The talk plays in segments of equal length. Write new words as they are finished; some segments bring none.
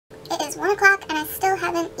It is 1 o'clock and I still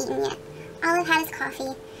haven't eaten yet. All I've had is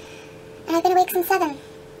coffee. And I've been awake since 7.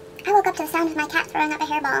 I woke up to the sound of my cat throwing up a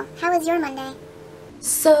hairball. How was your Monday?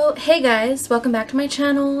 So, hey guys, welcome back to my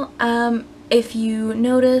channel. If you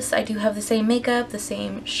notice, I do have the same makeup, the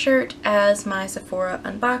same shirt as my Sephora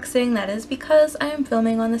unboxing. That is because I am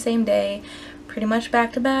filming on the same day, pretty much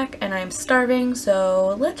back to back, and I'm starving,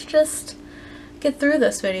 so let's just get through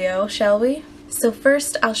this video, shall we? So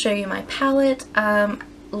first, I'll show you my palette.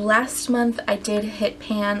 Last month I did hit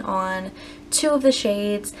pan on 2 of the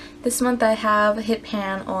shades. This month I have hit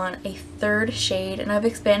pan on a 3rd shade, and I've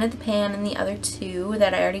expanded the pan in the other 2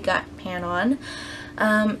 that I already got pan on.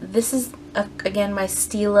 This is, again, my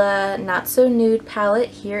Stila Not So Nude palette.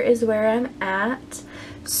 Here is where I'm at.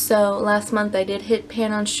 So last month I did hit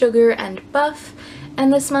pan on Sugar and Buff,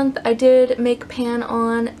 and this month I did make pan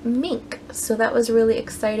on Mink. So that was really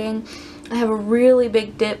exciting. I have a really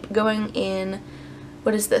big dip going in,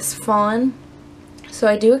 what is this, Fawn? So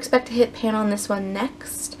I do expect to hit pan on this one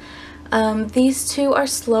next. These 2 are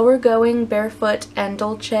slower going, Barefoot and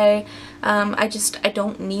Dolce. I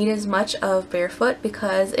don't need as much of Barefoot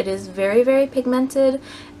because it is very, very pigmented,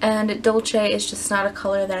 and Dolce is just not a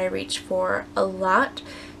color that I reach for a lot.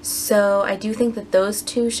 So I do think that those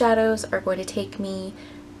 2 shadows are going to take me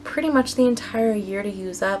pretty much the entire year to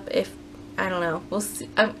use up. If I don't know, we'll see.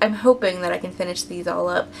 I'm hoping that I can finish these all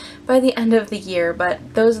up by the end of the year,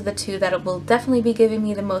 but those are the 2 that will definitely be giving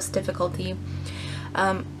me the most difficulty.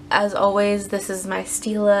 As always, this is my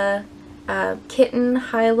Stila Kitten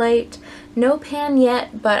highlight. No pan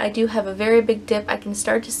yet, but I do have a very big dip. I can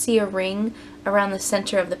start to see a ring around the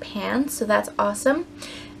center of the pan, so that's awesome.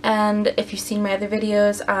 And if you've seen my other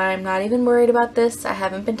videos, I'm not even worried about this. I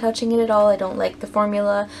haven't been touching it at all. I don't like the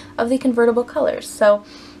formula of the convertible colors. So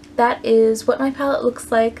that is what my palette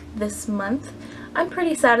looks like this month. I'm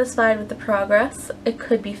pretty satisfied with the progress. It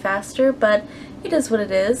could be faster, but it is what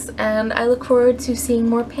it is, and I look forward to seeing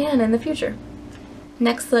more pan in the future.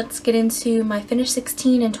 Next, let's get into my Finish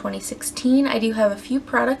 16 in 2016. I do have a few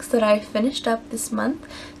products that I finished up this month,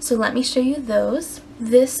 so let me show you those.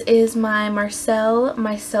 This is my Marcelle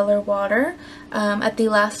Micellar Water. At the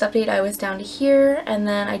last update I was down to here, and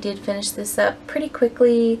then I did finish this up pretty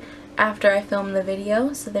quickly after I filmed the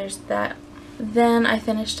video, so there's that. Then I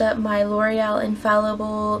finished up my L'Oreal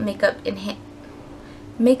Infallible Makeup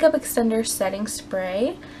Extender Setting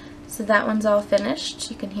Spray. So that one's all finished.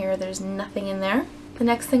 You can hear there's nothing in there. The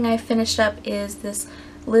next thing I finished up is this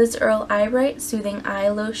Liz Earle Eye Bright Soothing Eye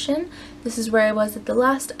Lotion. This is where I was at the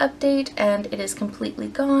last update, and it is completely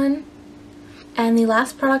gone. And the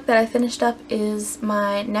last product that I finished up is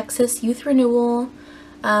my Nexxus Youth Renewal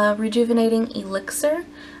Rejuvenating Elixir.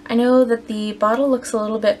 I know that the bottle looks a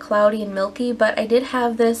little bit cloudy and milky, but I did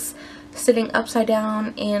have this sitting upside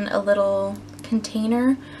down in a little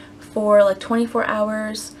container for like 24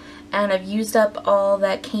 hours, and I've used up all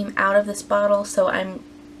that came out of this bottle, so I'm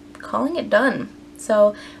calling it done.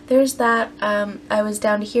 So there's that. I was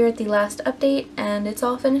down to here at the last update, and it's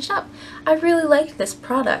all finished up. I really liked this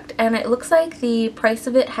product, and it looks like the price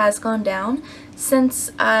of it has gone down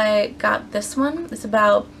since I got this one. It's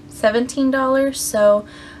about $17, so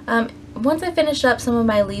once I finish up some of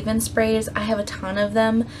my leave-in sprays, I have a ton of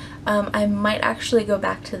them, I might actually go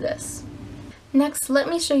back to this. Next, let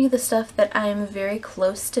me show you the stuff that I'm very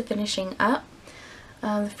close to finishing up.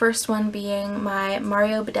 The first one being my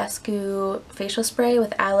Mario Badescu facial spray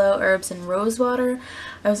with aloe, herbs, and rose water.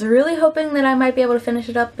 I was really hoping that I might be able to finish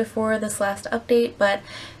it up before this last update, but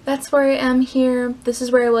that's where I am here. This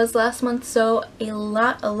is where I was last month, so a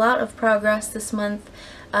lot of progress this month.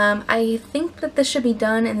 I think that this should be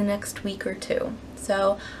done in the next week or 2,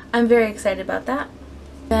 so I'm very excited about that.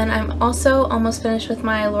 Then I'm also almost finished with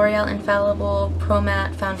my L'Oreal Infallible Pro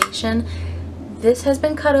Matte Foundation. This has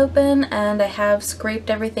been cut open, and I have scraped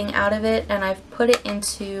everything out of it, and I've put it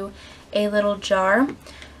into a little jar.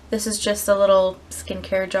 This is just a little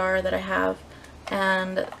skincare jar that I have,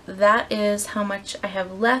 and that is how much I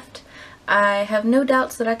have left. I have no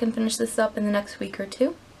doubts that I can finish this up in the next week or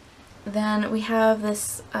 2. Then we have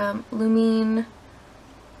this Lumine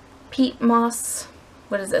Peat Moss,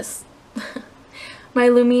 what is this? My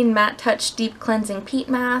Lumine Matte Touch Deep Cleansing Peat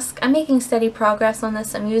Mask. I'm making steady progress on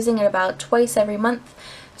this. I'm using it about twice every month.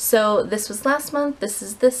 So this was last month, this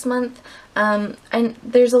is this month. And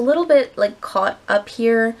there's a little bit like caught up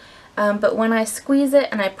here, but when I squeeze it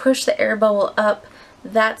and I push the air bubble up,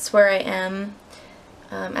 that's where I am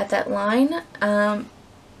at that line.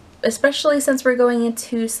 Especially since we're going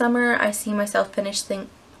into summer, I see myself finishing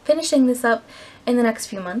this up in the next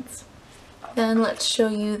few months. Then let's show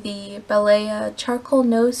you the Balea Charcoal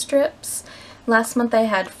Nose Strips. Last month I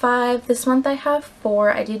had 5, this month I have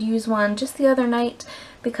 4. I did use one just the other night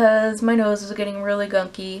because my nose was getting really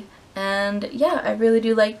gunky, and yeah, I really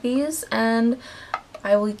do like these and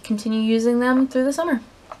I will continue using them through the summer.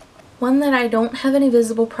 One that I don't have any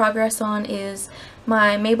visible progress on is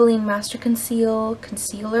my Maybelline Master Conceal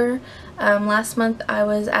Concealer. Last month I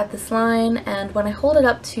was at this line, and when I hold it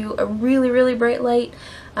up to a really bright light,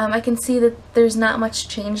 I can see that there's not much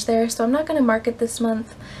change there, so I'm not going to mark it this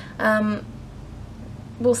month.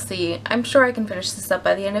 We'll see. I'm sure I can finish this up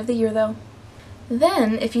by the end of the year though.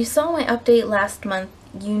 Then, if you saw my update last month,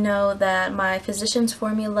 you know that my Physicians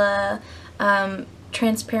Formula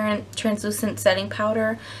transparent translucent setting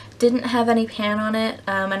powder didn't have any pan on it,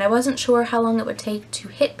 and I wasn't sure how long it would take to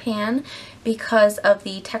hit pan because of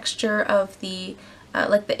the texture of the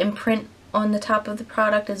like the imprint on the top of the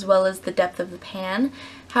product as well as the depth of the pan.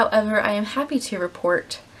 However, I am happy to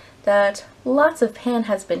report that lots of pan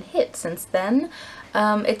has been hit since then.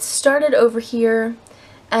 It started over here,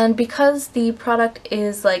 and because the product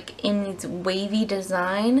is like in its wavy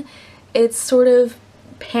design, it's sort of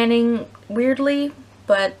panning weirdly,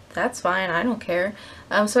 but that's fine, I don't care.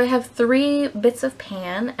 So I have 3 bits of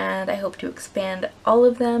pan, and I hope to expand all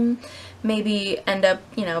of them, maybe end up,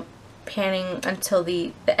 you know, panning until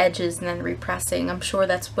the edges and then repressing. I'm sure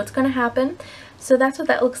that's what's going to happen. So that's what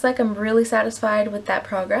that looks like. I'm really satisfied with that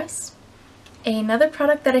progress. Another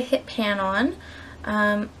product that I hit pan on,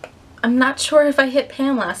 I'm not sure if I hit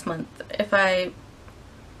pan last month. I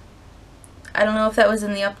don't know if that was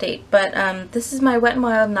in the update, but this is my Wet n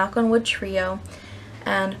Wild Knock on Wood Trio,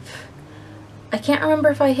 and I can't remember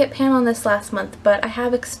if I hit pan on this last month, but I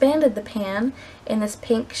have expanded the pan in this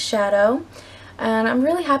pink shadow, and I'm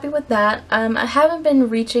really happy with that. I haven't been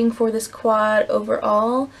reaching for this quad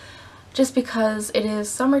overall just because it is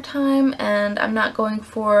summertime and I'm not going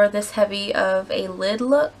for this heavy of a lid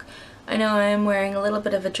look. I know I'm wearing a little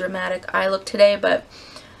bit of a dramatic eye look today, but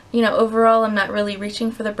you know, overall I'm not really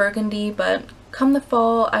reaching for the burgundy, but come the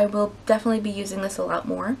fall I will definitely be using this a lot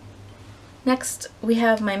more. Next we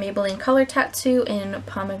have my Maybelline Color Tattoo in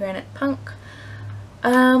Pomegranate Punk.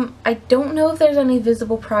 I don't know if there's any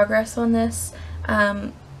visible progress on this.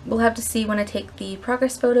 We'll have to see when I take the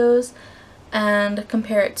progress photos and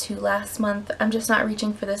compare it to last month. I'm just not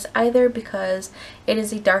reaching for this either because it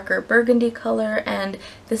is a darker burgundy color, and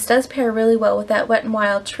this does pair really well with that Wet n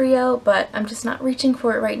Wild Trio, but I'm just not reaching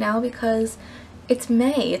for it right now because it's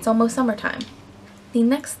May, it's almost summertime. The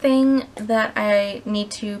next thing that I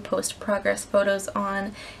need to post progress photos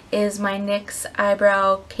on is my NYX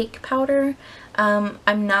Eyebrow Cake Powder.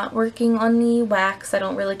 I'm not working on the wax, I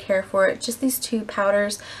don't really care for it, just these 2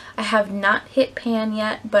 powders. I have not hit pan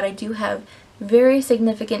yet, but I do have very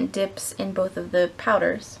significant dips in both of the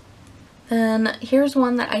powders. Then here's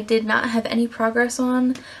one that I did not have any progress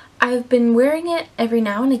on. I've been wearing it every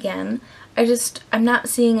now and again, I'm not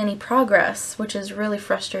seeing any progress, which is really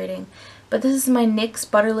frustrating. But this is my NYX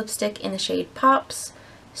Butter Lipstick in the shade Pops,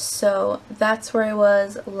 so that's where I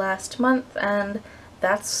was last month, and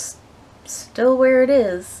that's still where it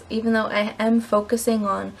is, even though I am focusing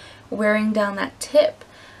on wearing down that tip,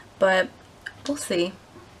 but we'll see.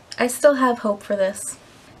 I still have hope for this.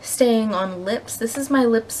 Staying on lips, this is my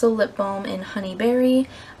Lipsil Lip Balm in Honey Berry.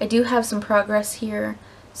 I do have some progress here,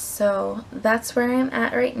 so that's where I'm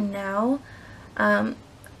at right now.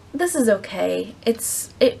 This is okay.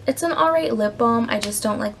 It's an alright lip balm. I just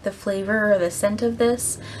don't like the flavor or the scent of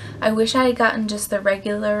this. I wish I had gotten just the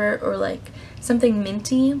regular or like something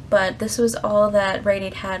minty, but this was all that Rite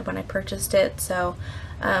Aid had when I purchased it, so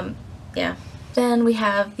yeah. Then we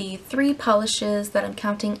have the 3 polishes that I'm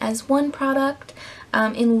counting as one product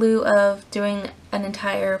in lieu of doing an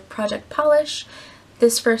entire project polish.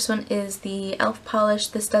 This first one is the e.l.f. polish.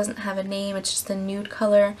 This doesn't have a name, it's just a nude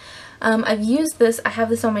color. I've used this, I have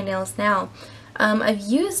this on my nails now. I've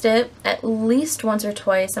used it at least once or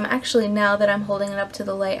twice. Actually, now that I'm holding it up to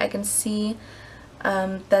the light, I can see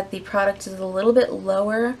that the product is a little bit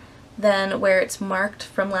lower than where it's marked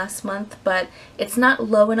from last month, but it's not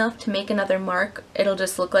low enough to make another mark. It'll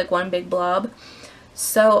just look like one big blob.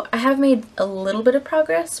 So I have made a little bit of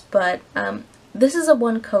progress, but this is a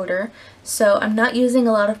 1-coater, so I'm not using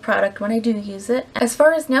a lot of product when I do use it. As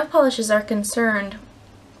far as nail polishes are concerned,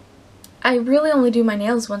 I really only do my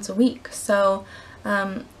nails once a week, so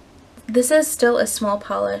this is still a small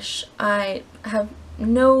polish. I have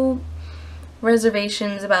no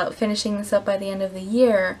reservations about finishing this up by the end of the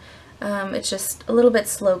year. It's just a little bit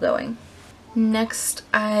slow going. Next,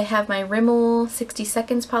 I have my Rimmel 60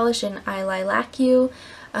 Seconds polish in I Lilac You.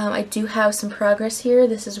 I do have some progress here.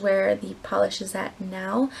 This is where the polish is at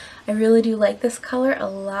now. I really do like this color a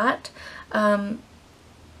lot.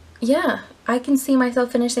 Yeah, I can see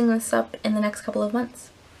myself finishing this up in the next couple of months.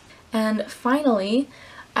 And finally,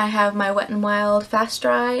 I have my Wet n Wild Fast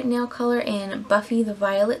Dry nail color in Buffy the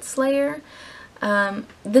Violet Slayer.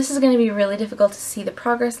 This is going to be really difficult to see the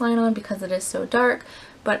progress line on because it is so dark,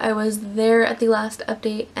 but I was there at the last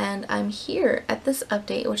update and I'm here at this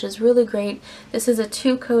update, which is really great. This is a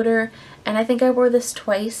 2-coater and I think I wore this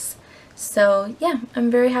twice, so yeah, I'm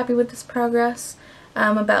very happy with this progress.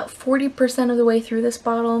 I'm about 40% of the way through this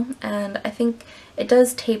bottle and I think it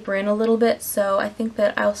does taper in a little bit, so I think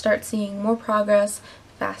that I'll start seeing more progress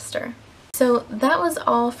faster. So that was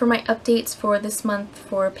all for my updates for this month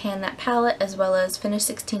for Pan That Palette, as well as Finish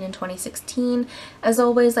 16 in 2016. As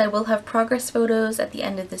always, I will have progress photos at the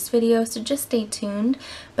end of this video, so just stay tuned.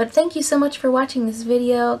 But thank you so much for watching this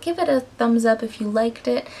video. Give it a thumbs up if you liked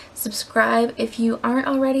it, subscribe if you aren't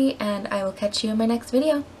already, and I will catch you in my next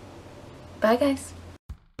video. Bye guys!